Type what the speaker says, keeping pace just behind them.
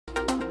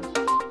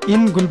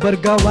इन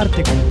गुलबर्गा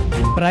वार्ತೆಗಳು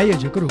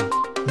ಪ್ರಾಯೋಜಕರು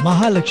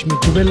Mahalakshmi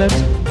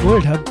jewellers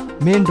gold hub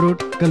main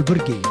road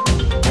Kalaburagi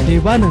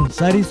Devanand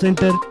ಸಾರಿ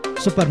centre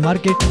super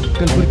market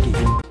Kalaburagi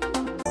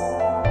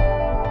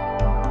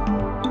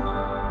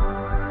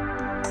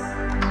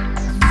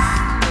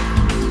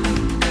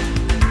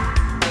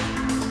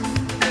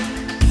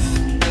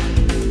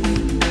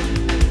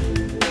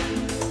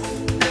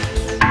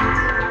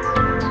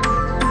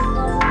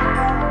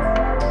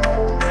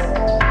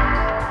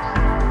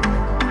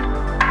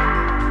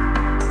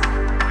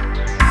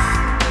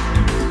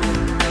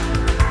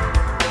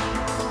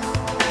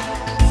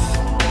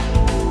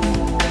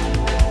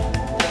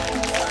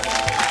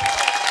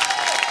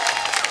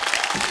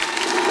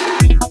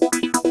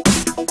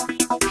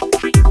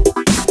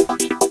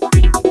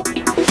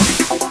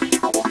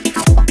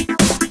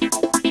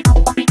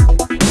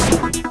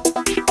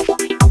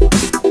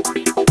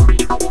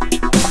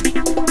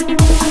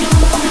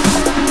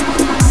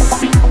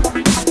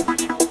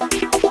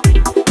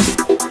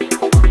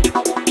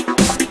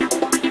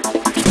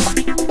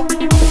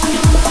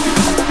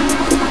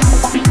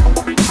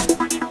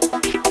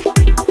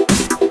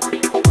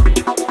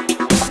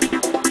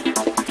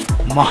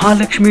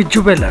Mahalakshmi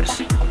jewellers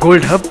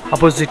gold hub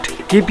opposite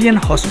KPN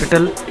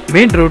hospital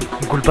main road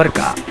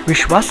Gulbarga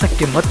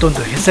ವಿಶ್ವಾಸಕ್ಕೆ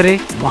ಮತ್ತೊಂದು ಹೆಸರೇ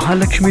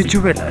Mahalakshmi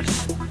jewellers.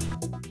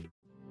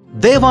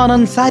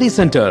 Devanand sari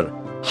centre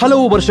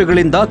ಹಲವು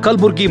ವರ್ಷಗಳಿಂದ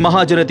ಕಲಬುರಗಿ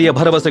ಮಹಾಜನತೆಯ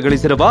ಭರವಸೆ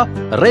ಗಳಿಸಿರುವ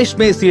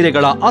ರೇಷ್ಮೆ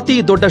ಸೀರೆಗಳ ಅತಿ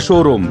ದೊಡ್ಡ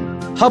ಶೋರೂಮ್.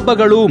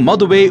 ಹಬ್ಬಗಳು,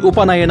 ಮದುವೆ,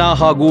 ಉಪನಯನ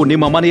ಹಾಗೂ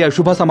ನಿಮ್ಮ ಮನೆಯ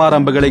ಶುಭ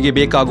ಸಮಾರಂಭಗಳಿಗೆ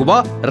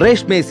ಬೇಕಾಗುವ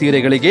ರೇಷ್ಮೆ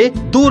ಸೀರೆಗಳಿಗೆ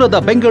ದೂರದ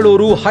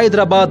ಬೆಂಗಳೂರು,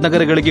 ಹೈದರಾಬಾದ್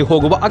ನಗರಗಳಿಗೆ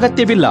ಹೋಗುವ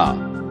ಅಗತ್ಯವಿಲ್ಲ.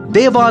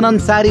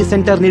 ದೇವಾನಂದ್ ಸ್ಯಾರಿ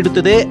ಸೆಂಟರ್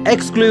ನೀಡುತ್ತಿದೆ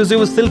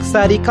exclusive silk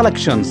sari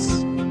collections.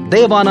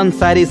 Devanand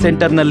sari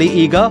centre ನಲ್ಲಿ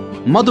ಈಗ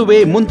ಮದುವೆ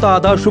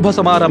ಮುಂತಾದ ಶುಭ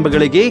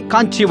ಸಮಾರಂಭಗಳಿಗೆ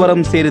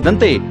ಕಾಂಚೀವರಂ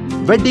ಸೇರಿದಂತೆ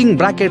wedding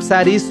brocade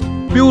saris,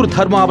 pure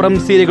Dharmavaram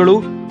ಸೀರೆಗಳು,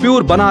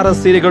 ಪ್ಯೂರ್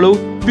ಬನಾರಸ್ ಸೀರೆಗಳು,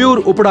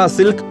 pure Uppada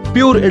silk,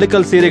 pure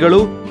Ilkal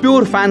ಸೀರೆಗಳು,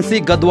 pure fancy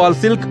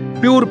Gadwal silk,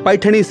 pure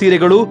Paithani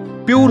ಸೀರೆಗಳು,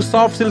 ಪ್ಯೂರ್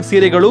ಸಾಫ್ಟ್ ಸಿಲ್ಕ್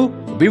ಸೀರೆಗಳು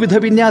ವಿವಿಧ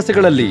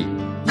ವಿನ್ಯಾಸಗಳಲ್ಲಿ.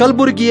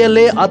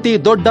 ಕಲಬುರಗಿಯಲ್ಲೇ ಅತಿ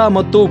ದೊಡ್ಡ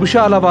ಮತ್ತು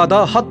ವಿಶಾಲವಾದ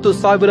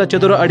 10,000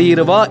 ಚದುರ ಅಡಿ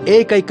ಇರುವ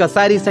ಏಕೈಕ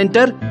ಸ್ಯಾರಿ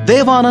ಸೆಂಟರ್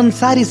ದೇವಾನಂದ್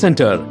ಸ್ಯಾರಿ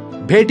ಸೆಂಟರ್.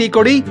 ಭೇಟಿ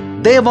ಕೊಡಿ.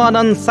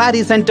 ದೇವಾನಂದ್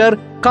ಸ್ಯಾರಿ ಸೆಂಟರ್,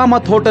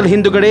 ಕಾಮತ್ ಹೋಟೆಲ್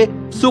ಹಿಂದುಗಡೆ,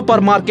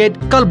 super market,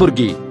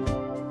 Kalaburagi.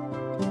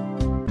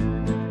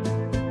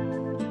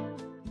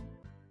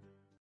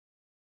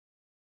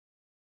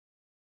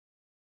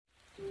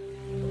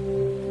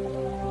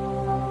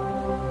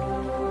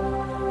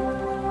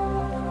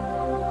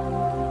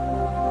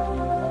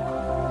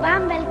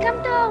 Warm welcome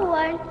to our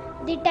world,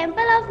 the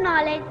Temple of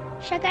Knowledge,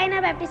 Shekinah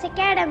Baptist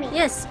Academy.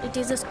 Yes, it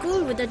is a school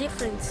with a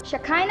difference.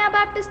 Shekinah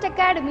Baptist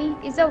Academy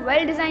is a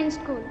well-designed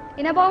school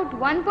in about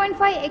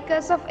 1.5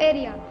 acres of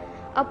area.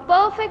 A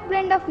perfect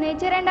blend of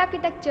nature and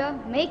architecture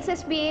makes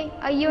SBA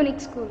a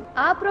unique school.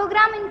 Our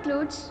program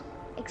includes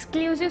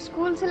exclusive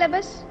school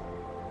syllabus,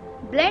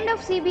 blend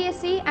of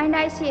CBSE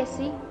and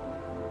ICSE,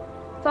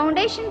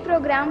 foundation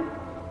program,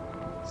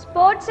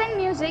 sports and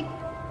music,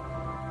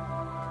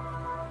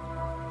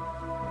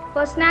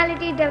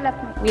 personality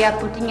development. We are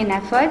putting in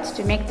efforts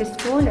to make this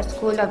school a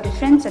school of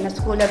difference and a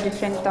school of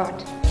different thought.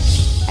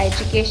 Our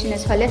education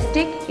is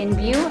holistic in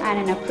view and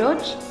in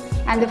approach,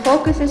 and the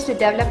focus is to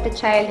develop the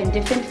child in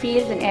different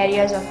fields and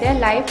areas of their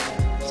life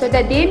so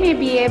that they may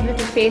be able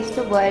to face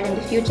the world and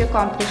the future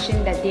competition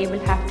that they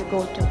will have to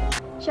go to.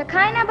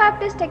 Shekinah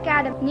Baptist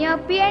Academy near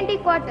P&T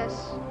quarters,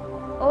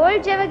 Old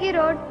Javagi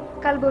Road,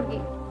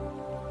 Kalaburgi.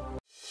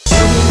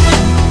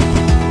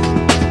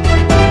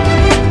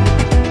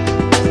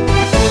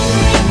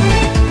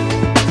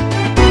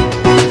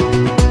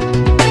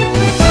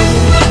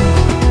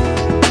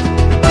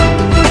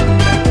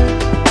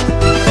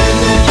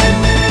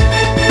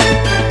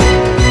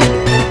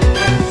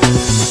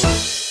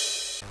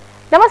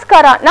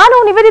 ನಮಸ್ಕಾರ, ನಾನು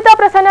ನಿವೇದಿತಾ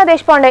ಪ್ರಸನ್ನ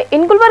ದೇಶಪಾಂಡೆ.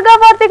 ಇನ್ ಗುಲ್ಬರ್ಗಾ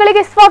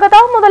ವಾರ್ತೆಗಳಿಗೆ ಸ್ವಾಗತ.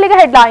 ಮೊದಲಿಗೆ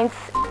headlines.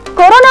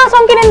 Corona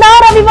ಸೋಂಕಿನಿಂದ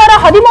ರವಿವಾರ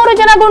 13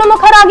 ಜನ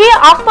ಗುಣಮುಖರಾಗಿ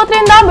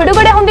ಆಸ್ಪತ್ರೆಯಿಂದ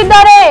ಬಿಡುಗಡೆ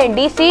ಹೊಂದಿದ್ದಾರೆ.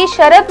 ಡಿಸಿ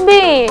ಶರತ್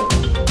ಬಿ.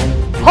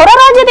 ಹೊರ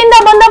ರಾಜ್ಯದಿಂದ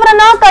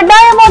ಬಂದವರನ್ನ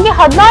ಕಡ್ಡಾಯವಾಗಿ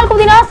 14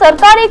 ದಿನ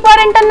ಸರ್ಕಾರಿ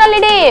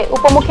ಕ್ವಾರಂಟೈನ್ನಲ್ಲಿಡಿ.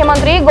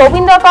 ಉಪಮುಖ್ಯಮಂತ್ರಿ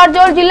ಗೋವಿಂದ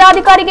ಕಾರಜೋಳ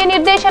ಜಿಲ್ಲಾಧಿಕಾರಿಗೆ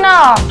ನಿರ್ದೇಶನ.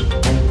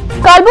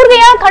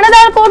 ಕಲಬುರಗಿಯ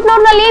ಖಣದಾಳ್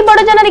ಕೋಟ್ನೂರ್ನಲ್ಲಿ ಬಡ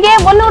ಜನರಿಗೆ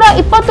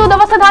 120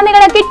 ದವಸ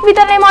ಧಾನ್ಯಗಳ ಕಿಟ್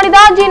ವಿತರಣೆ ಮಾಡಿದ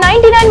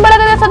G99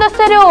 ಬಳಗದ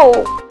ಸದಸ್ಯರು.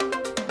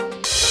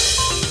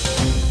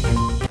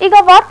 ಈಗ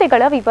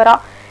ವಾರ್ತೆಗಳ ವಿವರ.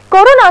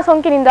 ಕೊರೋನಾ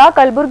ಸೋಂಕಿನಿಂದ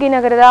ಕಲಬುರಗಿ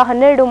ನಗರದ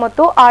 12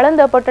 ಮತ್ತು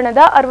ಆಳಂದ ಪಟ್ಟಣದ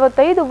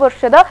 65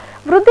 ವರ್ಷದ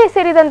ವೃದ್ಧೆ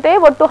ಸೇರಿದಂತೆ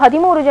ಒಟ್ಟು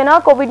 13 ಜನ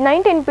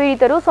ಕೋವಿಡ್-19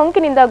 ಪೀಡಿತರು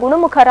ಸೋಂಕಿನಿಂದ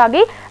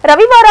ಗುಣಮುಖರಾಗಿ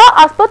ರವಿವಾರ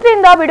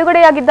ಆಸ್ಪತ್ರೆಯಿಂದ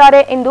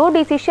ಬಿಡುಗಡೆಯಾಗಿದ್ದಾರೆ ಎಂದು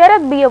ಡಿಸಿ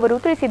ಶರತ್ ಬಿ ಅವರು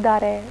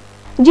ತಿಳಿಸಿದ್ದಾರೆ.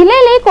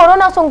 ಜಿಲ್ಲೆಯಲ್ಲಿ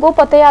ಕೊರೋನಾ ಸೋಂಕು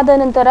ಪತ್ತೆಯಾದ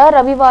ನಂತರ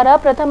ರವಿವಾರ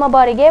ಪ್ರಥಮ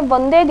ಬಾರಿಗೆ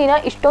ಒಂದೇ ದಿನ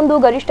ಇಷ್ಟೊಂದು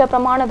ಗರಿಷ್ಠ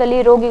ಪ್ರಮಾಣದಲ್ಲಿ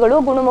ರೋಗಿಗಳು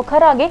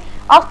ಗುಣಮುಖರಾಗಿ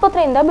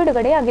ಆಸ್ಪತ್ರೆಯಿಂದ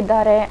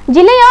ಬಿಡುಗಡೆಯಾಗಿದ್ದಾರೆ.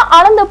 ಜಿಲ್ಲೆಯ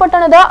ಆನಂದ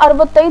ಪಟ್ಟಣದ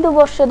 65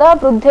 ವರ್ಷದ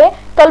ವೃದ್ಧೆ,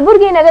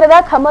 ಕಲಬುರಗಿ ನಗರದ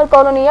ಖಮರ್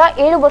ಕಾಲೋನಿಯ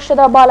 7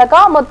 ವರ್ಷದ ಬಾಲಕ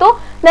ಮತ್ತು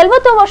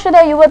 40 ವರ್ಷದ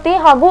ಯುವತಿ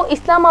ಹಾಗೂ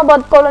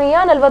ಇಸ್ಲಾಮಾಬಾದ್ ಕಾಲೋನಿಯ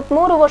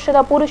 43 ವರ್ಷದ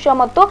ಪುರುಷ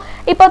ಮತ್ತು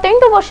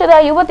 28 ವರ್ಷದ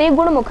ಯುವತಿ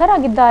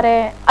ಗುಣಮುಖರಾಗಿದ್ದಾರೆ.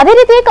 ಅದೇ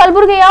ರೀತಿ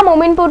ಕಲಬುರಗಿಯ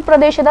ಮೊಮಿನ್ಪುರ್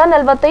ಪ್ರದೇಶದ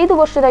 45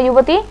 ವರ್ಷದ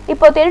ಯುವತಿ,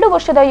 22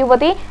 ವರ್ಷದ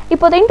ಯುವತಿ,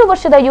 28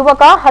 ವರ್ಷದ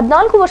ಯುವಕ,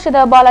 14 ವರ್ಷದ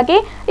ಬಾಲಕಿ,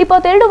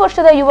 22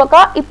 ವರ್ಷದ ಯುವಕ,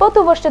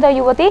 20 ವರ್ಷದ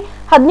ಯುವತಿ,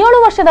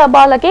 17 ವರ್ಷದ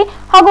ಬಾಲಕಿ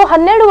ಹಾಗೂ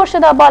 12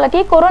 ವರ್ಷದ ಬಾಲಕಿ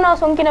ಕೊರೋನಾ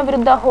ಸೋಂಕಿನ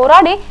ವಿರುದ್ಧ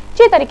ಹೋರಾಡಿ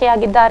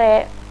ಚೇತರಿಕೆಯಾಗಿದ್ದಾರೆ.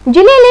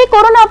 ಜಿಲ್ಲೆಯಲ್ಲಿ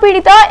ಕೊರೋನಾ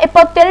ಪೀಡಿತ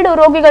 72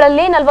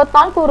 ರೋಗಿಗಳಲ್ಲಿ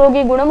 44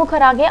 ರೋಗಿ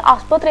ಗುಣಮುಖರಾಗಿ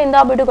ಆಸ್ಪತ್ರೆಯಿಂದ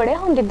ಬಿಡುಗಡೆ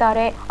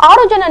ಹೊಂದಿದ್ದಾರೆ.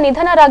 6 ಜನ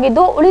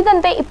ನಿಧನರಾಗಿದ್ದು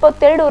ಉಳಿದಂತೆ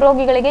 22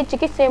 ರೋಗಿಗಳಿಗೆ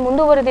ಚಿಕಿತ್ಸೆ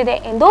ಮುಂದುವರೆದಿದೆ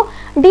ಎಂದು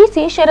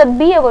ಡಿಸಿ ಶರದ್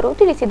ಬಿ ಅವರು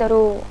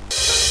ತಿಳಿಸಿದರು.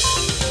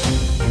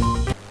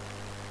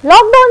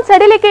 ಲಾಕ್ಡೌನ್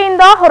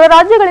ಸಡಿಲಿಕೆಯಿಂದ ಹೊರ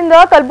ರಾಜ್ಯಗಳಿಂದ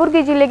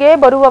ಕಲಬುರಗಿ ಜಿಲ್ಲೆಗೆ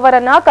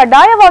ಬರುವವರನ್ನ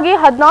ಕಡ್ಡಾಯವಾಗಿ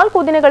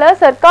 14 ದಿನಗಳ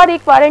ಸರ್ಕಾರಿ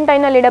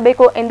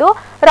ಕ್ವಾರಂಟೈನ್ನಲ್ಲಿಡಬೇಕು ಎಂದು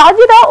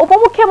ರಾಜ್ಯದ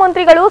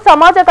ಉಪಮುಖ್ಯಮಂತ್ರಿಗಳು,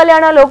 ಸಮಾಜ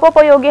ಕಲ್ಯಾಣ,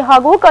 ಲೋಕೋಪಯೋಗಿ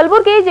ಹಾಗೂ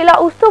ಕಲಬುರಗಿ ಜಿಲ್ಲಾ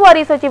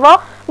ಉಸ್ತುವಾರಿ ಸಚಿವ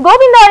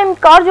ಗೋವಿಂದ ಎಂ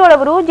ಕಾರಜೋಳ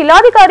ಅವರು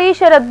ಜಿಲ್ಲಾಧಿಕಾರಿ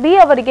ಶರದ್ ಬಿ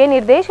ಅವರಿಗೆ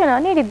ನಿರ್ದೇಶನ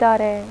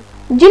ನೀಡಿದ್ದಾರೆ.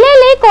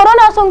 ಜಿಲ್ಲೆಯಲ್ಲಿ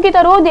ಕೊರೋನಾ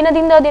ಸೋಂಕಿತರು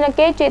ದಿನದಿಂದ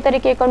ದಿನಕ್ಕೆ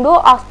ಚೇತರಿಕೆ ಕಂಡು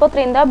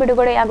ಆಸ್ಪತ್ರೆಯಿಂದ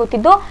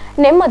ಬಿಡುಗಡೆಯಾಗುತ್ತಿದ್ದು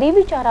ನೆಮ್ಮದಿ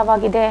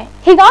ವಿಚಾರವಾಗಿದೆ.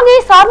 ಹೀಗಾಗಿ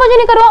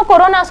ಸಾರ್ವಜನಿಕರು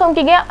ಕೊರೋನಾ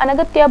ಸೋಂಕಿಗೆ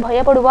ಅನಗತ್ಯ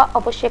ಭಯಪಡುವ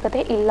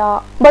ಅವಶ್ಯಕತೆ ಇಲ್ಲ.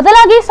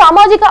 ಬದಲಾಗಿ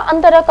ಸಾಮಾಜಿಕ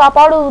ಅಂತರ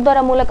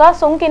ಕಾಪಾಡುವುದರ ಮೂಲಕ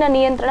ಸೋಂಕಿನ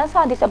ನಿಯಂತ್ರಣ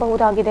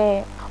ಸಾಧಿಸಬಹುದಾಗಿದೆ.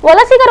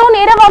 ವಲಸಿಗರು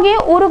ನೇರವಾಗಿ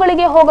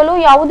ಊರುಗಳಿಗೆ ಹೋಗಲು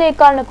ಯಾವುದೇ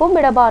ಕಾರಣಕ್ಕೂ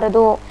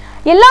ಬಿಡಬಾರದು.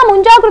 ಎಲ್ಲಾ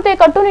ಮುಂಜಾಗ್ರತೆ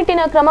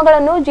ಕಟ್ಟುನಿಟ್ಟಿನ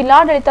ಕ್ರಮಗಳನ್ನು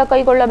ಜಿಲ್ಲಾಡಳಿತ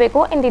ಕೈಗೊಳ್ಳಬೇಕು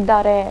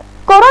ಎಂದಿದ್ದಾರೆ.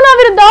 ಕೊರೋನಾ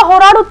ವಿರುದ್ಧ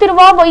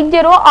ಹೋರಾಡುತ್ತಿರುವ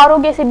ವೈದ್ಯರು,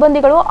 ಆರೋಗ್ಯ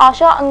ಸಿಬ್ಬಂದಿಗಳು,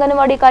 ಆಶಾ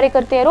ಅಂಗನವಾಡಿ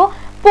ಕಾರ್ಯಕರ್ತೆಯರು,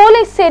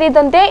 ಪೊಲೀಸ್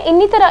ಸೇರಿದಂತೆ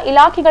ಇನ್ನಿತರ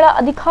ಇಲಾಖೆಗಳ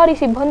ಅಧಿಕಾರಿ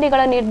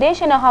ಸಿಬ್ಬಂದಿಗಳ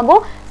ನಿರ್ದೇಶನ ಹಾಗೂ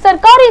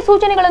ಸರ್ಕಾರಿ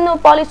ಸೂಚನೆಗಳನ್ನು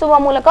ಪಾಲಿಸುವ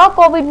ಮೂಲಕ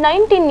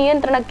ಕೋವಿಡ್-19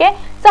 ನಿಯಂತ್ರಣಕ್ಕೆ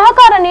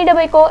ಸಹಕಾರ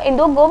ನೀಡಬೇಕು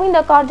ಎಂದು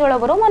ಗೋವಿಂದ ಕಾರಜೋಳ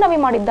ಅವರು ಮನವಿ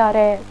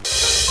ಮಾಡಿದ್ದಾರೆ.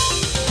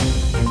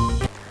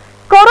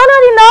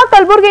 ಕೊರೋನಾದಿಂದ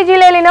ಕಲಬುರಗಿ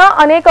ಜಿಲ್ಲೆಯಲ್ಲಿನ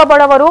ಅನೇಕ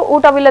ಬಡವರು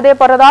ಊಟವಿಲ್ಲದೆ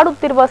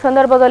ಪರದಾಡುತ್ತಿರುವ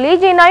ಸಂದರ್ಭದಲ್ಲಿ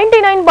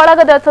G99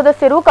 ಬಳಗದ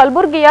ಸದಸ್ಯರು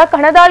ಕಲಬುರಗಿಯ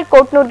ಕಣದಾಳ್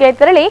ಕೋಟ್ನೂರ್ಗೆ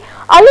ತೆರಳಿ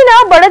ಅಲ್ಲಿನ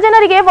ಬಡ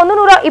ಜನರಿಗೆ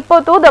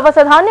 120 ದವಸ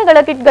ಧಾನ್ಯಗಳ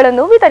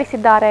ಕಿಟ್ಗಳನ್ನು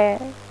ವಿತರಿಸಿದ್ದಾರೆ.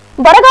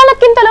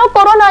 ಬರಗಾಲಕ್ಕಿಂತಲೂ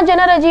ಕೊರೋನಾ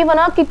ಜನರ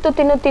ಜೀವನ ಕಿತ್ತು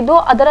ತಿನ್ನುತ್ತಿದ್ದು,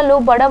 ಅದರಲ್ಲೂ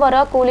ಬಡವರ,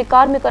 ಕೂಲಿ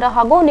ಕಾರ್ಮಿಕರ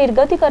ಹಾಗೂ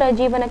ನಿರ್ಗತಿಕರ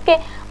ಜೀವನಕ್ಕೆ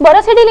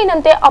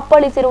ಬರಸಿಡಿಲಿನಂತೆ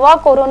ಅಪ್ಪಳಿಸಿರುವ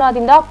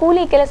ಕೊರೋನಾದಿಂದ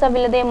ಕೂಲಿ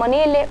ಕೆಲಸವಿಲ್ಲದೆ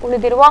ಮನೆಯಲ್ಲೇ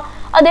ಉಳಿದಿರುವ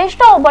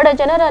ಅದೆಷ್ಟೋ ಬಡ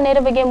ಜನರ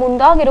ನೆರವಿಗೆ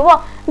ಮುಂದಾಗಿರುವ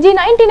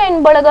G99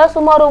 ಬಳಗ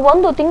ಸುಮಾರು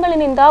 1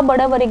 ತಿಂಗಳಿನಿಂದ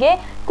ಬಡವರಿಗೆ,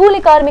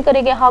 ಕೂಲಿ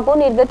ಕಾರ್ಮಿಕರಿಗೆ ಹಾಗೂ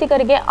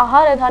ನಿರ್ಗತಿಕರಿಗೆ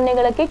ಆಹಾರ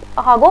ಧಾನ್ಯಗಳ ಕಿಟ್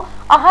ಹಾಗೂ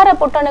ಆಹಾರ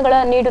ಪೊಟ್ಟಣಗಳ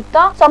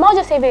ನೀಡುತ್ತಾ ಸಮಾಜ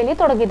ಸೇವೆಯಲ್ಲಿ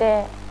ತೊಡಗಿದೆ.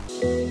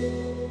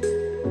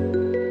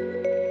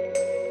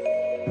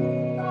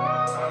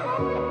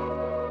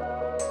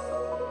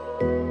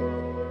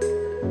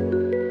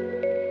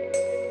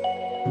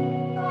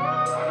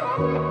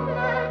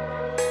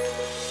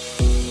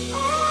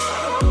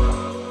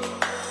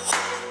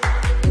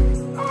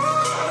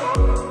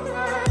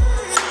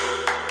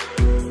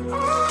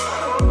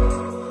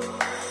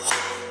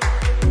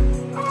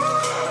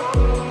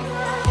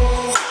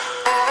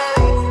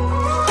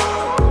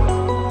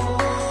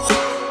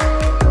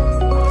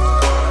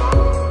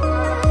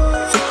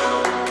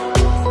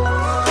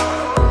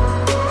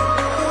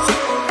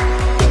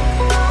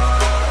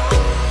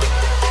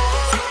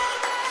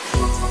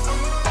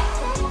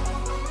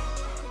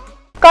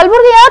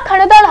 ಕಲಬುರಗಿಯ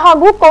ಖಣದಾಳ್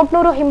ಹಾಗೂ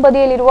ಕೋಟ್ನೂರು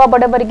ಹಿಂಬದಿಯಲ್ಲಿರುವ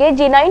ಬಡವರಿಗೆ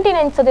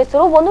G99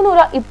 ಸದಸ್ಯರು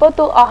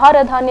 120 ಆಹಾರ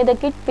ಧಾನ್ಯದ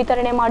ಕಿಟ್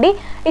ವಿತರಣೆ ಮಾಡಿ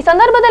ಈ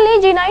ಸಂದರ್ಭದಲ್ಲಿ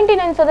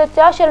G99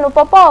 ಸದಸ್ಯ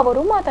ಶರಣುಪಪ್ಪ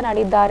ಅವರು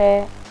ಮಾತನಾಡಿದ್ದಾರೆ.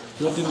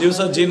 ಇವತ್ತಿನ ದಿವಸ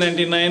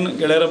G99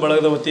 ಗೆಳೆಯರ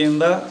ಬಳಗದ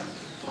ವತಿಯಿಂದ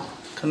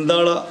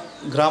ಖಣದಾಳ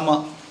ಗ್ರಾಮ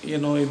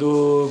ಏನು ಇದು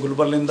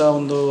ಗುಲ್ಬರ್ಲಿಂದ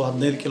ಒಂದು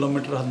 15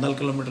 ಕಿಲೋಮೀಟರ್ 14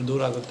 ಕಿಲೋಮೀಟರ್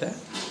ದೂರ ಆಗುತ್ತೆ.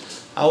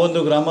 ಆ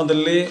ಒಂದು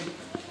ಗ್ರಾಮದಲ್ಲಿ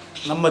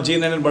ನಮ್ಮ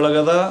G99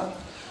 ಬಳಗದ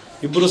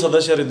ಇಬ್ಬರು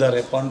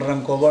ಸದಸ್ಯರಿದ್ದಾರೆ,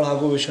 ಪಾಂಡುರಂಗ್ ಕೋಬಾಳ್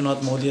ಹಾಗೂ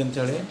ವಿಶ್ವನಾಥ್ ಮೋದಿ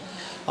ಅಂತೇಳಿ.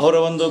 ಅವರ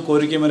ಒಂದು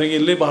ಕೋರಿಕೆ ಮೇರೆಗೆ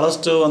ಇಲ್ಲಿ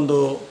ಭಾಳಷ್ಟು ಒಂದು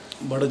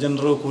ಬಡ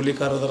ಜನರು,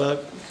 ಕೂಲಿಕಾರರ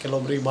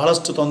ಕೆಲವೊಬ್ಬರಿಗೆ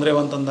ಭಾಳಷ್ಟು ತೊಂದರೆ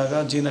ಅಂತಂದಾಗ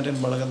G99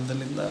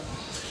 ಬಳಗದಲ್ಲಿಂದ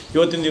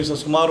ಇವತ್ತಿನ ದಿವಸ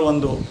ಸುಮಾರು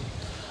ಒಂದು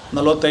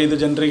 45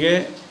 ಜನರಿಗೆ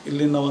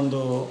ಇಲ್ಲಿನ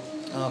ಒಂದು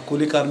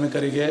ಕೂಲಿ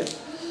ಕಾರ್ಮಿಕರಿಗೆ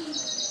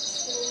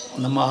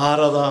ನಮ್ಮ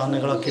ಆಹಾರ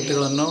ಧಾನ್ಯಗಳ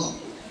ಕಿಟ್ಗಳನ್ನು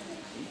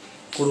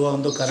ಕೊಡುವ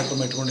ಒಂದು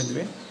ಕಾರ್ಯಕ್ರಮ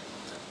ಇಟ್ಕೊಂಡಿದ್ವಿ.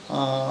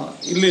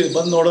 ಇಲ್ಲಿ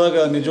ಬಂದು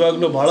ನೋಡಿದಾಗ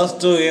ನಿಜವಾಗ್ಲೂ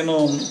ಭಾಳಷ್ಟು ಏನು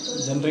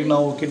ಜನರಿಗೆ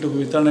ನಾವು ಕಿಟ್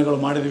ವಿತರಣೆಗಳು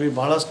ಮಾಡಿದ್ವಿ.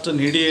 ಭಾಳಷ್ಟು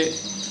ನೀಡಿ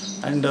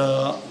ಆ್ಯಂಡ್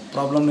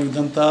ಪ್ರಾಬ್ಲಮ್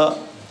ಇದ್ದಂಥ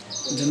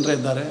ಜನರೇ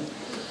ಇದ್ದಾರೆ.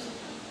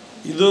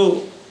 ಇದು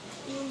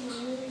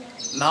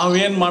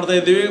ನಾವೇನು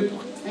ಮಾಡ್ತಾಯಿದ್ದೀವಿ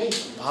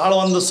ಭಾಳ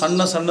ಒಂದು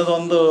ಸಣ್ಣದ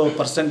ಒಂದು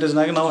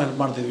ಪರ್ಸೆಂಟೇಜ್ನಾಗಿ ನಾವು ಹೆಲ್ಪ್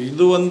ಮಾಡ್ತಿದ್ವಿ.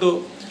 ಇದು ಒಂದು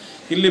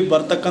ಇಲ್ಲಿ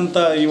ಬರ್ತಕ್ಕಂಥ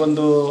ಈ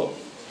ಒಂದು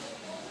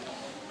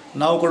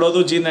ನಾವು ಕೊಡೋದು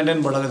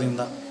G99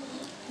 ಬಳಗದಿಂದ.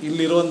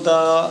 ಇಲ್ಲಿರುವಂಥ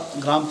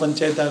ಗ್ರಾಮ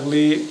ಪಂಚಾಯತ್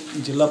ಆಗಲಿ,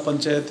 ಜಿಲ್ಲಾ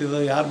ಪಂಚಾಯತಿದ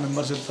ಯಾರು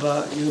ಮೆಂಬರ್ಸ್ ಇರ್ತಾರ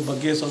ಇದ್ರ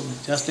ಬಗ್ಗೆ ಸ್ವಲ್ಪ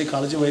ಜಾಸ್ತಿ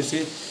ಕಾಳಜಿ ವಹಿಸಿ,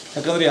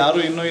 ಯಾಕಂದರೆ ಯಾರೂ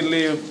ಇನ್ನೂ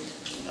ಇಲ್ಲಿ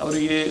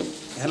ಅವರಿಗೆ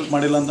ಹೆಲ್ಪ್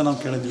ಮಾಡಿಲ್ಲ ಅಂತ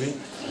ನಾವು ಕೇಳಿದ್ವಿ.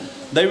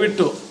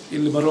 ದಯವಿಟ್ಟು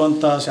ಇಲ್ಲಿ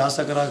ಬರುವಂಥ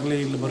ಶಾಸಕರಾಗಲಿ,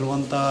 ಇಲ್ಲಿ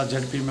ಬರುವಂಥ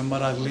ZP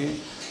ಮೆಂಬರ್ ಆಗಲಿ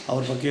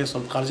ಅವ್ರ ಬಗ್ಗೆ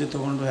ಸ್ವಲ್ಪ ಕಾಳಜಿ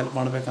ತೊಗೊಂಡು ಹೆಲ್ಪ್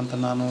ಮಾಡಬೇಕಂತ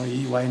ನಾನು ಈ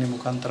ವಾಹಿನಿ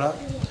ಮುಖಾಂತರ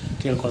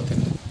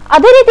ಕೇಳ್ಕೊಳ್ತೀನಿ.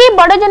 ಅದೇ ರೀತಿ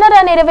ಬಡ ಜನರ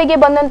ನೆರವಿಗೆ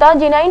ಬಂದಂತ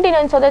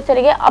G99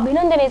 ಸದಸ್ಯರಿಗೆ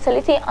ಅಭಿನಂದನೆ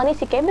ಸಲ್ಲಿಸಿ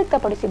ಅನಿಸಿಕೆ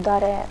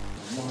ವ್ಯಕ್ತಪಡಿಸಿದ್ದಾರೆ.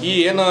 ಈ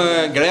ಏನು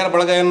ಗೆಳೆಯರ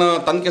ಬಳಗ ಏನು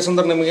ತಂದ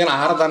ಕೇಸಂದ್ರೆ ನಿಮಗೇನು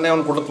ಆಹಾರ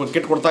ಧಾನ್ಯವನ್ನು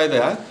ಕಿಟ್ ಕೊಡ್ತಾ ಇದೆ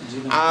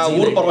ಆ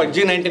ಊರ ಪರವಾಗಿ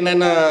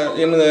G99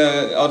 ಏನು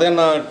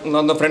ಅದೇನು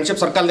ನನ್ನ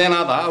ಫ್ರೆಂಡ್ಶಿಪ್ ಸರ್ಕಲ್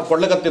ಏನಾದ ಅವ್ರು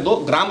ಕೊಡ್ಲಿಕತ್ತಿದ್ದು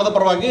ಗ್ರಾಮದ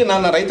ಪರವಾಗಿ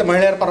ನಾನು ರೈತ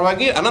ಮಹಿಳೆಯರ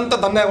ಪರವಾಗಿ ಅನಂತ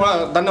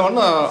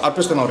ಧನ್ಯವನ್ನು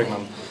ಅರ್ಪಿಸ್ತೇನೆ ಅವ್ರಿಗೆ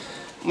ನಾನು.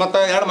 ಮತ್ತು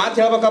ಎರಡು ಮಾತು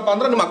ಹೇಳ್ಬೇಕಪ್ಪ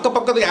ಅಂದ್ರೆ ನಿಮ್ಮ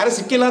ಅಕ್ಕಪಕ್ಕದ ಯಾರು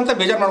ಸಿಕ್ಕಿಲ್ಲ ಅಂತ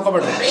ಬೇಜಾರು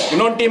ಮಾಡ್ಕೊಬೇಡ್ರಿ.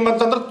 ಇನ್ನೊಂದು ಟೀಮ್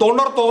ಅಂತಂದ್ರೆ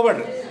ತೊಗೊಂಡವ್ರು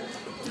ತೊಗೋಬೇಡ್ರಿ,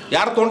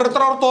 ಯಾರು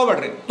ತೊಗೊಂಡಿರ್ತಾರೋ ಅವ್ರು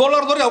ತೊಗೋಬೇಡ್ರಿ,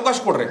 ತೊಗೊಳೋರ್ದವ್ರಿಗೆ ಅವಕಾಶ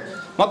ಕೊಡ್ರಿ.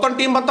 ಮತ್ತೊಂದು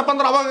ಟೀಮ್ ಬಂತಪ್ಪ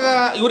ಅಂದ್ರೆ ಅವಾಗ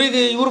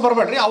ಇವ್ರು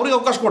ಬರಬೇಡ್ರಿ, ಅವ್ರಿಗೆ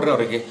ಅವಕಾಶ ಕೊಡ್ರಿ.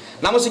 ಅವರಿಗೆ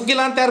ನಮಗೆ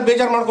ಸಿಕ್ಕಿಲ್ಲ ಅಂತ ಯಾರು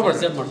ಬೇಜಾರು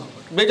ಮಾಡ್ಕೊಬೇಡ್ರಿ.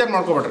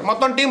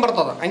 ಮತ್ತೊಂದು ಟೀಮ್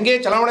ಬರ್ತದೆ, ಹಂಗೆ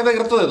ಚಲಾವಣೆದಾಗ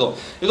ಇರ್ತದೆ.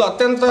 ಇದು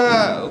ಅತ್ಯಂತ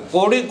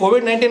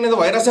ಕೋವಿಡ್-19 ಇದು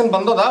ವೈರಸ್ ಏನು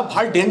ಬಂದದ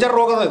ಭಾಳ ಡೇಂಜರ್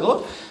ರೋಗ ಅದ.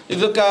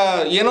 ಇದಕ್ಕೆ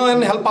ಏನೋ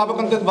ಹೆಲ್ಪ್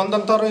ಆಗ್ಬೇಕಂತ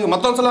ಬಂದಂಥವ್ರಿಗೆ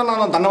ಮತ್ತೊಂದು ಸಲ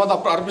ನಾನು ಧನ್ಯವಾದ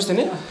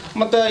ಅರ್ಪಿಸ್ತೀನಿ.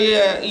 ಮತ್ತು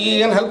ಈ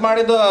ಏನು ಹೆಲ್ಪ್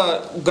ಮಾಡಿದ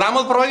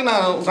ಗ್ರಾಮದ ಪರವಾಗಿ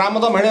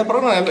ಗ್ರಾಮದ ಮಹಿಳೆಯರ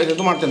ಪರವಾಗಿ ನಾನು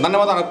ಇದು ಮಾಡ್ತೀನಿ,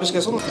 ಧನ್ಯವಾದ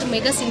ಅರ್ಪಿಸ್ಕೇಸು.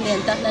 ಮೇಘಾ ಸಿಂಧೆ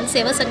ಅಂತ ನಾನು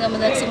ಸೇವಾ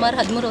ಸಂಗಮದಲ್ಲಿ ಸುಮಾರು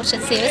 13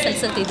 ವರ್ಷದ ಸೇವೆ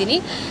ಸಲ್ಲಿಸುತ್ತಿದ್ದೀನಿ.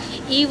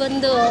 ಈ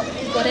ಒಂದು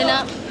ಕೊರೋನಾ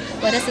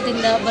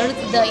ವೈರಸದಿಂದ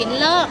ಬರುತ್ತಿದ್ದ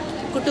ಎಲ್ಲ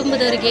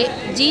ಕುಟುಂಬದವರಿಗೆ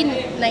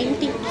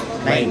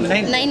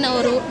G99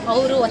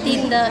 ಅವರು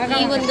ವತಿಯಿಂದ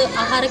ಈ ಒಂದು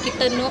ಆಹಾರ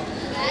ಕಿಟ್ಟನ್ನು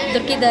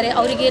ದೊರಕಿದ್ದಾರೆ.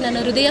 ಅವರಿಗೆ ನಾನು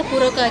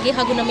ಹೃದಯಪೂರ್ವಕವಾಗಿ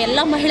ಹಾಗೂ ನಮ್ಮೆಲ್ಲ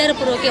ಮಹಿಳೆಯರ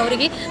ಪೂರ್ವಕ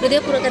ಅವರಿಗೆ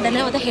ಹೃದಯಪೂರ್ವಕ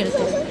ಧನ್ಯವಾದ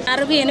ಹೇಳ್ತೇನೆ.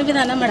 ಯಾರು ಭೀ ಏನೂ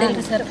ವಿಧಾನ ಮಾಡಿಲ್ಲ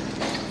ಸರ್.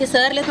 ಈ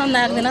ಸರ್ಲಿ ಒಂದು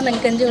 4 ದಿನ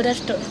ನಂಗೆ ಗಂಜಿ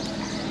ಹೊಡೆಯಷ್ಟು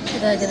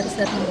ಇದಾಗಿದ್ರಿ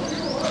ಸರ್. ನಮಗೆ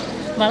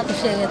ಭಾಳ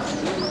ಖುಷಿ ಆಗೈತೆ.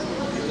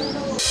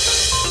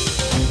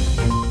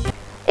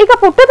 ಈಗ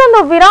ಪುಟ್ಟದೊಂದು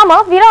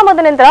ವಿರಾಮದ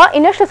ನಂತರ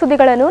ಇನ್ನಷ್ಟು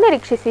ಸುದ್ದಿಗಳನ್ನು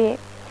ನಿರೀಕ್ಷಿಸಿ.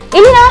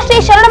 ಇಲ್ಲಿನ ಶ್ರೀ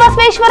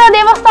ಶರಣಬಸವೇಶ್ವರ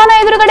ದೇವಸ್ಥಾನ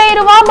ಎದುರುಗಡೆ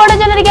ಇರುವ ಬಡ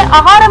ಜನರಿಗೆ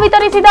ಆಹಾರ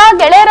ವಿತರಿಸಿದ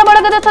ಗೆಳೆಯರ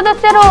ಬಳಗದ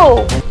ಸದಸ್ಯರು.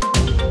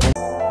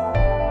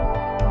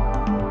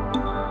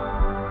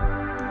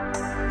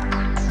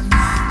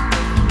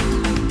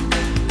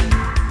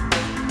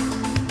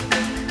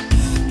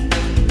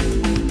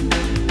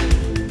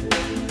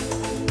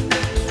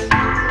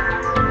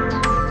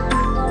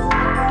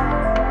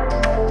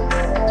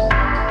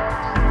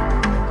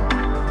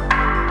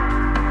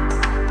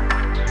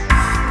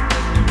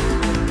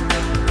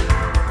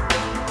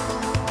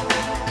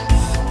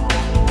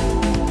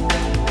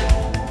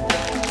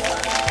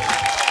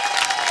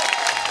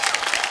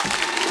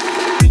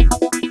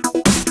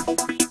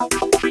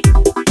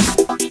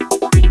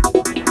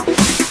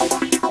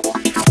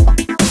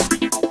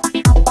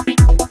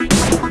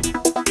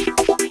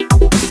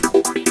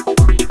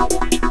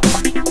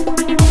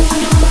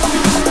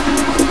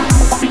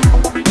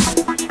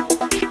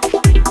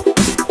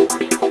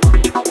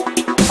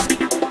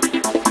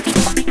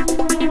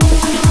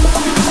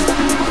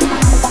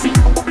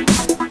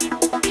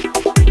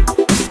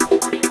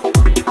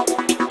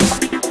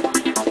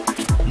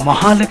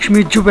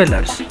 Mahalakshmi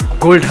jewellers,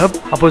 gold hub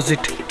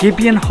opposite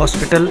KPN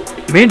hospital,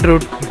 main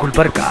road,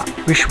 Gulbarga.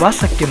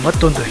 ವಿಶ್ವಾಸಕ್ಕೆ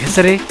ಮತ್ತೊಂದು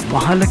ಹೆಸರೇ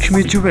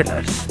ಮಹಾಲಕ್ಷ್ಮಿ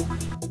ಜುವೆಲ್ಲರ್ಸ್.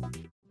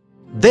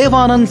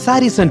 ದೇವಾನಂದ್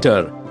ಸ್ಯಾರಿ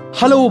ಸೆಂಟರ್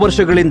ಹಲವು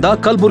ವರ್ಷಗಳಿಂದ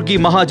ಕಲಬುರ್ಗಿ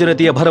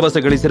ಮಹಾಜನತೆಯ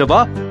ಭರವಸೆ ಗಳಿಸಿರುವ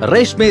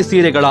ರೇಷ್ಮೆ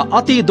ಸೀರೆಗಳ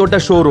ಅತಿ ದೊಡ್ಡ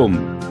ಶೋರೂಮ್.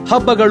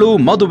 ಹಬ್ಬಗಳು,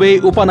 ಮದುವೆ,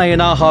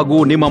 ಉಪನಯನ ಹಾಗೂ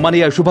ನಿಮ್ಮ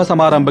ಮನೆಯ ಶುಭ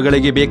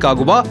ಸಮಾರಂಭಗಳಿಗೆ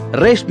ಬೇಕಾಗುವ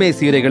ರೇಷ್ಮೆ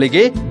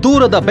ಸೀರೆಗಳಿಗೆ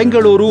ದೂರದ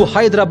ಬೆಂಗಳೂರು,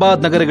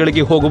 ಹೈದರಾಬಾದ್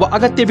ನಗರಗಳಿಗೆ ಹೋಗುವ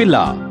ಅಗತ್ಯವಿಲ್ಲ.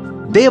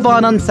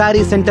 ದೇವಾನಂದ್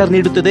ಸ್ಯಾರಿ ಸೆಂಟರ್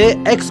ನೀಡುತ್ತಿದೆ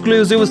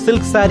exclusive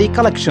silk sari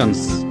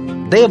collections.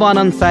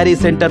 Devanand sari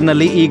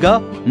ಸೆಂಟರ್ನಲ್ಲಿ ಈಗ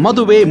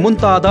ಮದುವೆ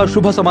ಮುಂತಾದ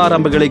ಶುಭ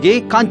ಸಮಾರಂಭಗಳಿಗೆ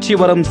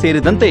ಕಾಂಚೀವರಂ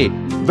ಸೇರಿದಂತೆ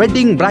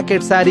wedding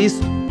brocade saris,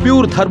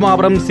 pure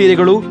Dharmavaram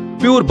ಸೀರೆಗಳು,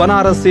 ಪ್ಯೂರ್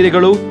ಬನಾರಸ್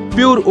ಸೀರೆಗಳು,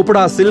 pure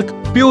Uppada silk,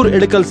 pure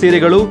Ilkal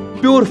ಸೀರೆಗಳು,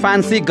 pure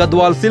fancy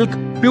Gadwal silk,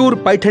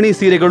 pure Paithani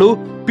ಸೀರೆಗಳು,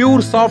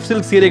 ಪ್ಯೂರ್ ಸಾಫ್ಟ್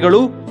ಸಿಲ್ಕ್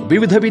ಸೀರೆಗಳು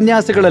ವಿವಿಧ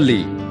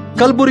ವಿನ್ಯಾಸಗಳಲ್ಲಿ.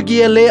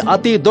 ಕಲಬುರಗಿಯಲ್ಲೇ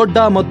ಅತಿ ದೊಡ್ಡ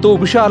ಮತ್ತು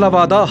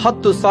ವಿಶಾಲವಾದ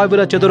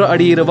 10,000 ಚದುರ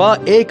ಅಡಿ ಇರುವ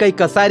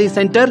ಏಕೈಕ ಸ್ಯಾರಿ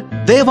ಸೆಂಟರ್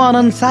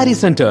ದೇವಾನಂದ್ ಸ್ಯಾರಿ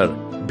ಸೆಂಟರ್.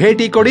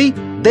 ಭೇಟಿ ಕೊಡಿ.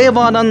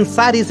 ದೇವಾನಂದ್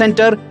ಸ್ಯಾರಿ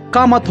ಸೆಂಟರ್,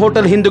 ಕಾಮತ್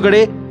ಹೋಟೆಲ್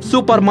ಹಿಂದುಗಡೆ,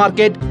 super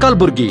market,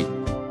 Kalaburagi.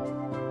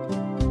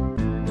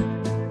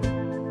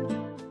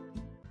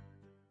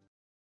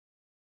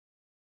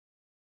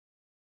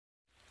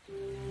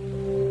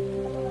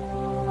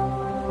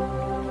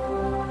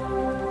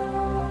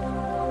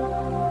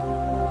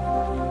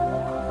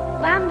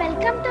 Warm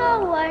welcome to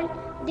our world,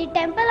 the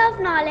Temple of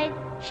Knowledge,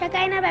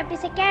 Shekinah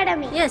Baptist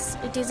Academy. Yes,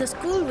 it is a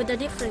school with a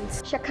difference.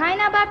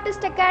 Shekinah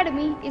Baptist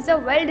Academy is a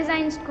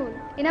well-designed school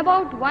in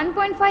about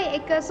 1.5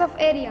 acres of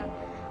area.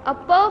 A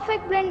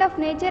perfect blend of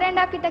nature and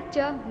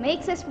architecture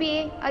makes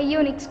SBA a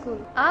unique school.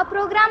 Our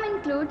program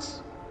includes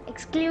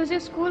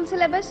exclusive school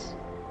syllabus,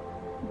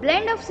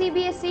 blend of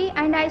CBSE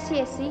and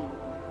ICSE,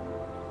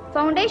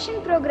 foundation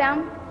program,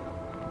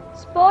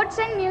 sports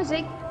and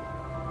music,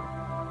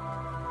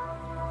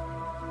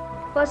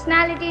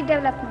 personality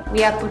development.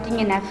 We are putting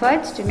in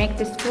efforts to make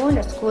this school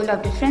a school of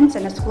difference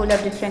and a school of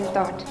different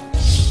thought.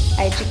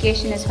 Our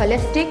education is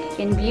holistic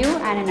in view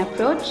and in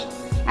approach,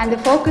 and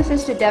the focus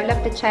is to develop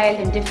the child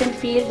in different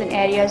fields and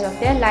areas of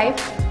their life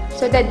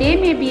so that they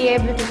may be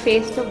able to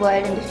face the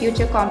world and the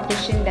future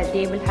competition that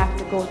they will have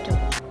to go to.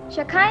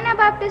 Shekinah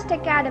Baptist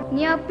Academy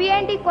near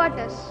P&T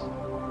quarters,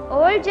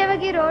 Old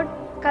Javagi Road,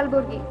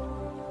 Kalburgi.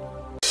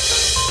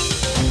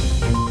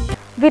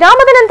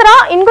 ವಿರಾಮದ ನಂತರ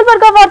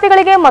ಗುಲ್ಬರ್ಗಾ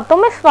ವಾರ್ತೆಗಳಿಗೆ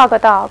ಮತ್ತೊಮ್ಮೆ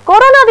ಸ್ವಾಗತ.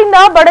 ಕೊರೋನಾದಿಂದ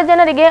ಬಡ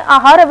ಜನರಿಗೆ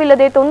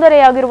ಆಹಾರವಿಲ್ಲದೆ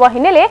ತೊಂದರೆಯಾಗಿರುವ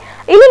ಹಿನ್ನೆಲೆ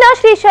ಇಲ್ಲಿನ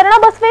ಶ್ರೀ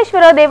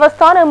ಶರಣಬಸವೇಶ್ವರ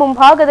ದೇವಸ್ಥಾನ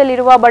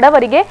ಮುಂಭಾಗದಲ್ಲಿರುವ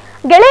ಬಡವರಿಗೆ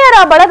ಗೆಳೆಯರ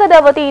ಬಳಗದ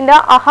ವತಿಯಿಂದ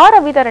ಆಹಾರ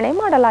ವಿತರಣೆ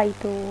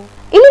ಮಾಡಲಾಯಿತು.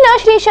 ಇಲ್ಲಿನ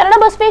ಶ್ರೀ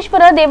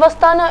ಶರಣಬಸವೇಶ್ವರ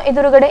ದೇವಸ್ಥಾನ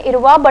ಎದುರುಗಡೆ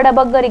ಇರುವ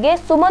ಬಡಬಗ್ಗರಿಗೆ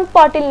ಸುಮಂತ್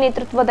ಪಾಟೀಲ್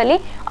ನೇತೃತ್ವದಲ್ಲಿ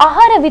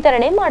ಆಹಾರ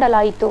ವಿತರಣೆ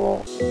ಮಾಡಲಾಯಿತು.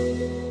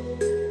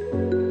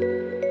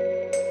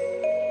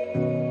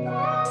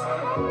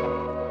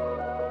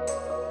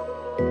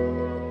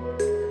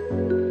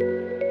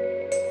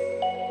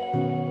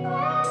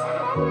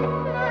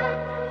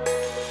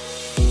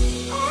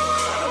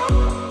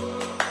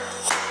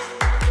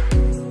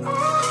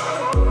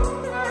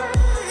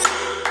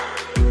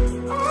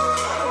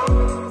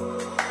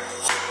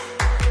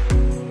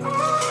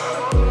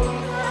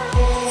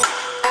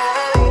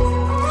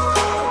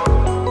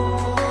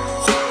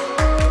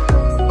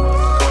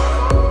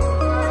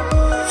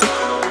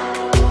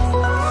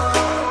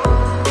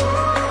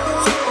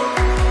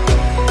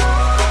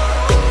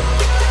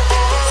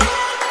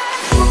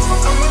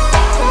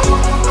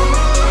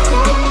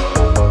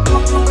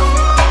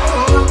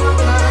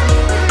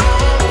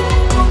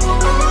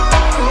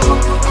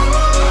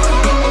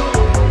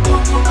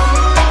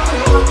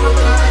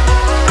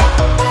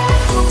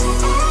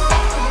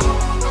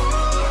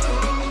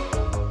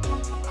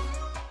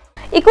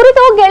 ಈ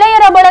ಕುರಿತು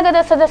ಗೆಳೆಯರ ಬಳಗದ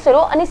ಸದಸ್ಯರು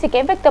ಅನಿಸಿಕೆ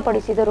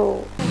ವ್ಯಕ್ತಪಡಿಸಿದರು.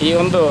 ಈ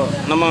ಒಂದು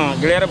ನಮ್ಮ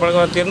ಗೆಳೆಯರ ಬಳಗ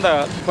ವತಿಯಿಂದ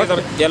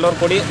ಎಲ್ಲರೂ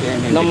ಕೂಡಿ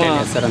ನಮ್ಮ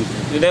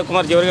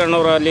ವಿಜಯಕುಮಾರ್ ಜೇವರ್ಗಿ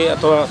ಅಣ್ಣವರಲ್ಲಿ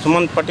ಅಥವಾ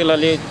ಸುಮಂತ್ ಪಾಟೀಲ್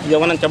ಅಲ್ಲಿ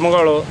ದೇವಾನಂದ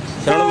ಚಮ್ಮಗಳು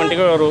ಶರಣ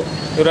ಮಂಟಿಗಳವರು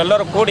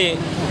ಇವರೆಲ್ಲರೂ ಕೂಡಿ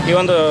ಈ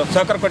ಒಂದು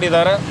ಸಹಕಾರ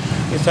ಕೊಟ್ಟಿದ್ದಾರೆ.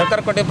 ಈ ಸಹಕಾರ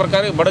ಕೊಟ್ಟಿದ್ದ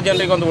ಪ್ರಕಾರ ಬಡ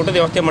ಜನರಿಗೆ ಒಂದು ಊಟದ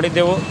ವ್ಯವಸ್ಥೆ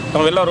ಮಾಡಿದ್ದೆವು.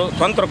 ನಾವೆಲ್ಲರೂ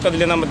ಸ್ವಂತ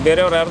ರೊಕ್ಕದಲ್ಲಿ ನಮ್ಮ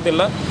ಬೇರೆಯವರು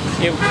ಯಾರ್ದಿಲ್ಲ.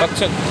 ಈ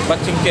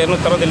ಪಕ್ಷಕ್ಕೆ ಏನು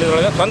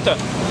ತರೋದಿಲ್ಲದೊಳಗೆ ಸ್ವಂತ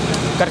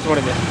ಖರ್ಚು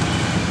ಮಾಡಿದ್ದೆ.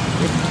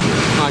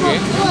 ಹಾಗೆ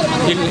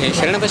ಇಲ್ಲಿ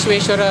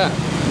ಶರಣಬಸವೇಶ್ವರ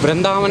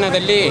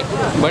ಬೃಂದಾವನದಲ್ಲಿ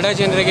ಬಡ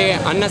ಜನರಿಗೆ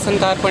ಅನ್ನ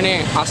ಸಂತರ್ಪಣೆ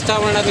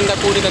ಅಷ್ಟಾವರಣದಿಂದ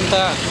ಕೂಡಿದಂಥ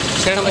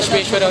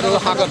ಶರಣಬಸವೇಶ್ವರರು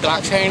ಹಾಗೂ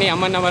ದ್ರಾಕ್ಷಾಯಣಿ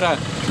ಅಮ್ಮನವರ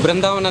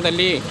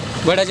ಬೃಂದಾವನದಲ್ಲಿ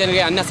ಬಡ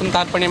ಜನರಿಗೆ ಅನ್ನ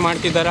ಸಂತರ್ಪಣೆ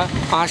ಮಾಡ್ತಿದ್ದಾರೆ.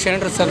 ಆ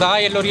ಶರಣರು ಸದಾ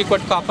ಎಲ್ಲರಿಗೂ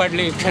ಕೊಟ್ಟು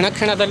ಕಾಪಾಡಲಿ, ಕ್ಷಣ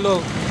ಕ್ಷಣದಲ್ಲೂ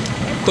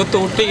ತುತ್ತು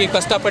ಹುಟ್ಟಿಗೆ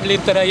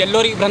ಕಷ್ಟಪಡಲಿರ್ತಾರೆ,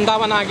 ಎಲ್ಲರಿಗೂ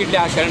ಬೃಂದಾವನ ಆಗಿರಲಿ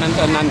ಆ ಶರಣ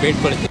ಅಂತ ನಾನು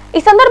ಬೇಡ್ಕೊಳ್ತೀನಿ.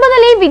 ಈ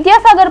ಸಂದರ್ಭದಲ್ಲಿ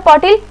ವಿದ್ಯಾಸಾಗರ್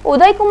ಪಾಟೀಲ್,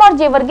 ಉದಯ್ ಕುಮಾರ್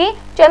ಜೇವರ್ಗಿ,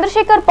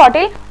 ಚಂದ್ರಶೇಖರ್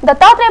ಪಾಟೀಲ್,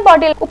 ದತ್ತಾತ್ರೇಯ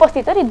ಪಾಟೀಲ್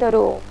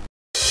ಉಪಸ್ಥಿತರಿದ್ದರು.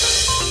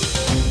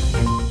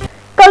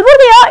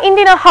 ಕಲಬುರಗಿಯ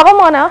ಇಂದಿನ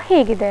ಹವಾಮಾನ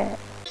ಹೇಗಿದೆ?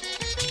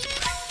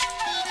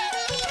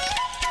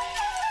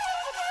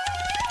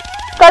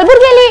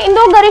 ಕಲಬುರಗಿಯಲ್ಲಿ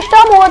ಇಂದು ಗರಿಷ್ಠ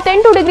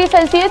 38 ಡಿಗ್ರಿ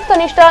ಸೆಲ್ಸಿಯಸ್,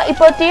 ಕನಿಷ್ಠ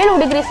 27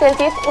 ಡಿಗ್ರಿ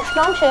ಸೆಲ್ಸಿಯಸ್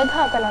ಉಷ್ಣಾಂಶ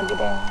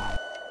ದಾಖಲಾಗಿದೆ.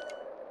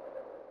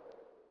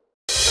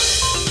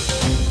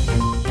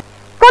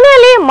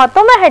 ಕೊನೆಯಲ್ಲಿ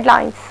ಮತ್ತೊಮ್ಮೆ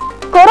ಹೆಡ್ಲೈನ್ಸ್.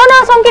 ಕೊರೋನಾ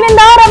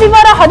ಸೋಂಕಿನಿಂದ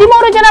ರವಿವಾರ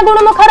 13 ಜನ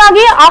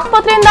ಗುಣಮುಖರಾಗಿ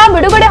ಆಸ್ಪತ್ರೆಯಿಂದ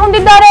ಬಿಡುಗಡೆ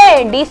ಹೊಂದಿದ್ದಾರೆ.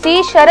 ಡಿಸಿ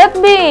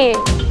ಶರತ್ ಬಿ.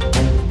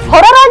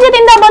 ಹೊರ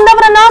ರಾಜ್ಯದಿಂದ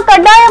ಬಂದವರನ್ನ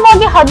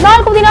ಕಡ್ಡಾಯವಾಗಿ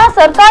 14 ದಿನ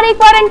ಸರ್ಕಾರಿ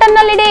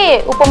ಕ್ವಾರಂಟೈನ್ನಲ್ಲಿಡಿ.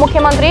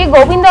 ಉಪಮುಖ್ಯಮಂತ್ರಿ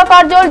ಗೋವಿಂದ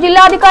ಕಾರಜೋಳ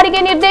ಜಿಲ್ಲಾಧಿಕಾರಿಗೆ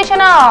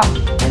ನಿರ್ದೇಶನ.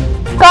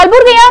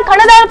 ಕಲಬುರಗಿಯ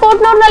ಖಣದಾಳ್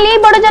ಕೋಟ್ನೂರ್ನಲ್ಲಿ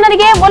ಬಡ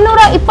ಜನರಿಗೆ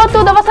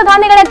 120 ದವಸ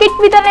ಧಾನ್ಯಗಳ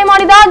ಕಿಟ್ ವಿತರಣೆ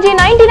ಮಾಡಿದ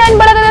G99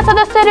 ಬಳಗದ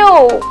ಸದಸ್ಯರು.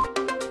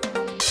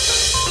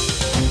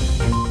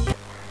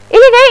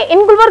 ಇಲ್ಲಿಗೆ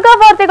ಗುಲ್ಬರ್ಗಾ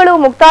ವಾರ್ತೆಗಳು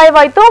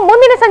ಮುಕ್ತಾಯವಾಯಿತು.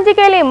 ಮುಂದಿನ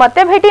ಸಂಚಿಕೆಯಲ್ಲಿ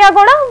ಮತ್ತೆ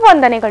ಭೇಟಿಯಾಗೋಣ.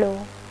 ವಂದನೆಗಳು.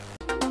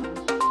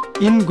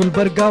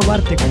 ಗುಲ್ಬರ್ಗಾ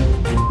ವಾರ್ತೆಗಳು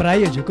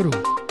ಪ್ರಾಯೋಜಕರು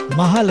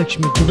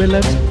Mahalakshmi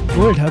jewellers,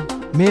 gold hub,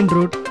 main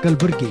road,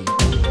 Kalaburagi.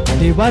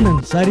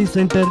 Devanand ಸಾರಿ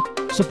centre,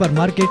 super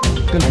market,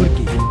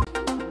 Kalaburagi.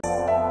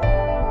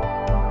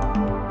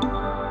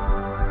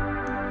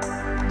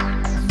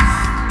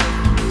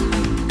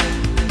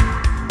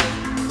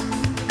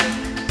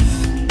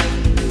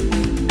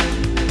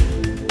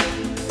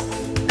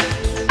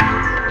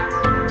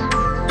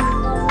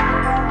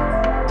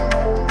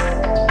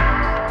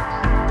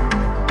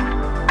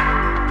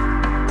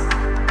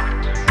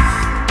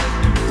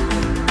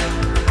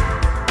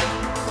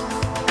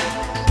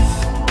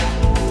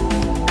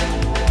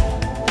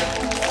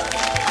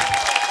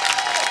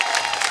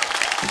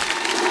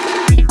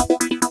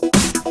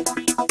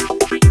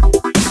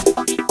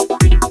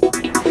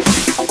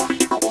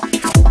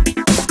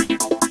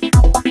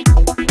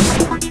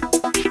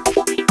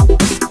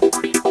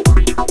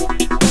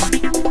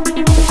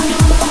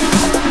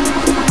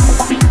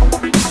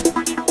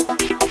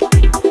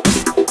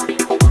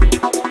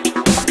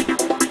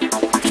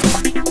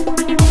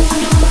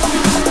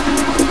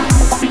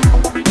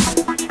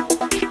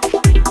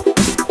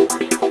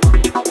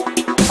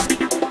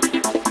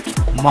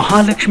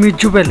 Mahalakshmi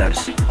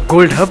jewellers,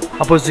 gold hub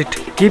opposite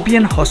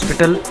KPN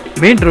hospital,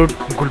 main road,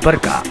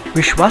 Gulbarga.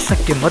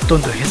 ವಿಶ್ವಾಸಕ್ಕೆ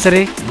ಮತ್ತೊಂದು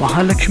ಹೆಸರೇ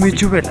ಮಹಾಲಕ್ಷ್ಮಿ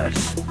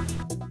ಜುವೆಲ್ಲರ್ಸ್.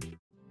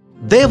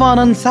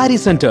 ದೇವಾನಂದ್ ಸ್ಯಾರಿ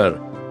ಸೆಂಟರ್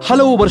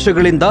ಹಲವು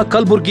ವರ್ಷಗಳಿಂದ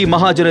ಕಲಬುರ್ಗಿ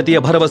ಮಹಾಜನತೆಯ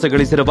ಭರವಸೆ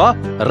ಗಳಿಸಿರುವ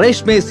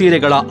ರೇಷ್ಮೆ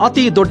ಸೀರೆಗಳ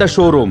ಅತಿ ದೊಡ್ಡ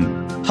ಶೋರೂಮ್.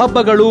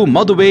 ಹಬ್ಬಗಳು,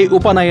 ಮದುವೆ,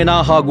 ಉಪನಯನ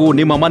ಹಾಗೂ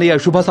ನಿಮ್ಮ ಮನೆಯ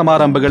ಶುಭ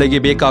ಸಮಾರಂಭಗಳಿಗೆ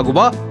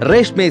ಬೇಕಾಗುವ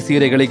ರೇಷ್ಮೆ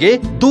ಸೀರೆಗಳಿಗೆ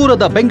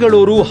ದೂರದ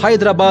ಬೆಂಗಳೂರು,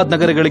 ಹೈದರಾಬಾದ್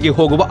ನಗರಗಳಿಗೆ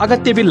ಹೋಗುವ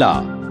ಅಗತ್ಯವಿಲ್ಲ.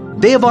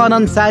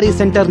 ದೇವಾನಂದ್ ಸ್ಯಾರಿ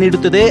ಸೆಂಟರ್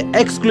ನೀಡುತ್ತಿದೆ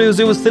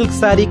exclusive silk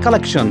sari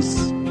collections.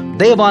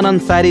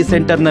 Devanand sari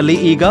ಸೆಂಟರ್ನಲ್ಲಿ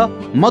ಈಗ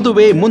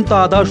ಮದುವೆ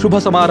ಮುಂತಾದ ಶುಭ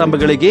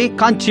ಸಮಾರಂಭಗಳಿಗೆ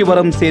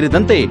ಕಾಂಚೀವರಂ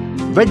ಸೇರಿದಂತೆ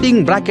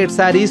wedding brocade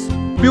saris,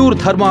 pure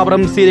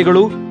Dharmavaram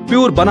ಸೀರೆಗಳು,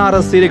 ಪ್ಯೂರ್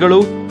ಬನಾರಸ್ ಸೀರೆಗಳು,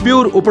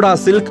 pure Uppada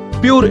silk,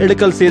 pure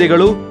Ilkal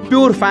ಸೀರೆಗಳು,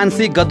 pure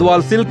fancy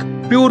Gadwal silk,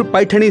 pure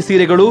Paithani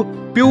ಸೀರೆಗಳು,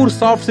 ಪ್ಯೂರ್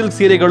ಸಾಫ್ಟ್ ಸಿಲ್ಕ್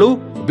ಸೀರೆಗಳು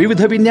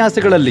ವಿವಿಧ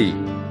ವಿನ್ಯಾಸಗಳಲ್ಲಿ.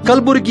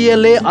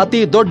 ಕಲಬುರಗಿಯಲ್ಲೇ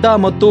ಅತಿ ದೊಡ್ಡ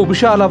ಮತ್ತು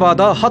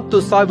ವಿಶಾಲವಾದ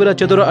 10,000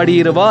 ಚದುರ ಅಡಿ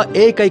ಇರುವ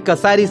ಏಕೈಕ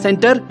ಸ್ಯಾರಿ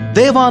ಸೆಂಟರ್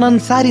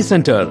ದೇವಾನಂದ್ ಸ್ಯಾರಿ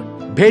ಸೆಂಟರ್.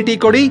 ಭೇಟಿ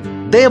ಕೊಡಿ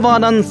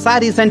ದೇವಾನಂದ್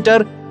ಸ್ಯಾರಿ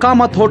ಸೆಂಟರ್,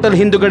 ಕಾಮತ್ ಹೋಟೆಲ್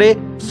ಹಿಂದುಗಡೆ,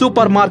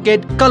 super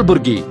market,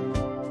 Kalaburagi.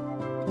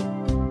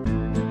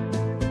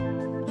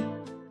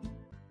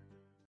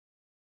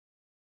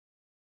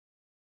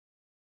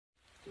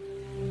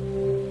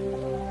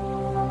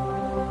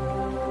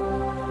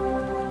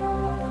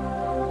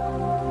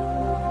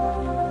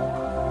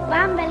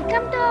 Warm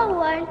welcome to our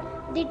world,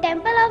 the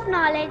Temple of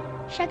Knowledge,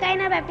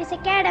 Shekinah Baptist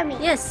Academy.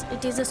 Yes,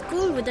 it is a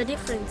school with a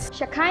difference.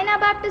 Shekinah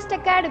Baptist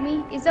Academy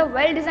is a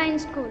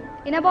well-designed school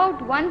in about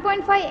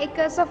 1.5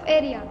 acres of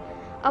area.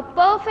 A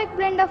perfect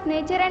blend of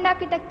nature and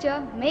architecture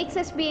makes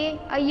SBA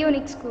a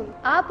unique school.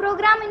 Our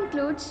program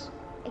includes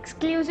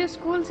exclusive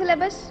school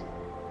syllabus,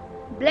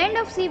 blend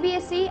of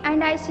CBSE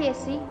and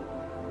ICSE,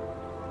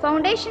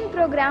 foundation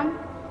program,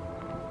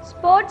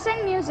 sports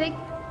and music,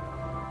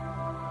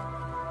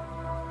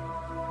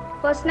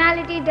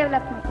 personality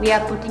development. We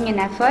are putting in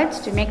efforts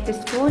to make this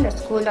school a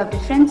school of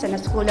difference and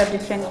a school of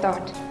different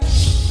thought.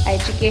 Our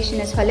education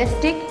is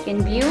holistic in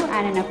view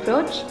and in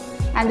approach,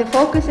 and the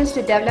focus is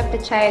to develop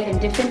the child in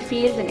different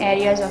fields and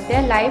areas of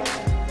their life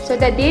so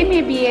that they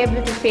may be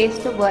able to face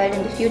the world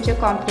in the future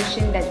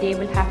competition that they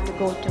will have to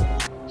go to.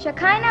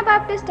 Shekinah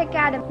Baptist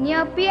Academy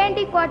near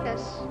PNT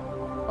quarters,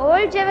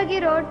 Old Javagi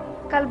Road,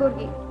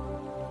 Kalburgi.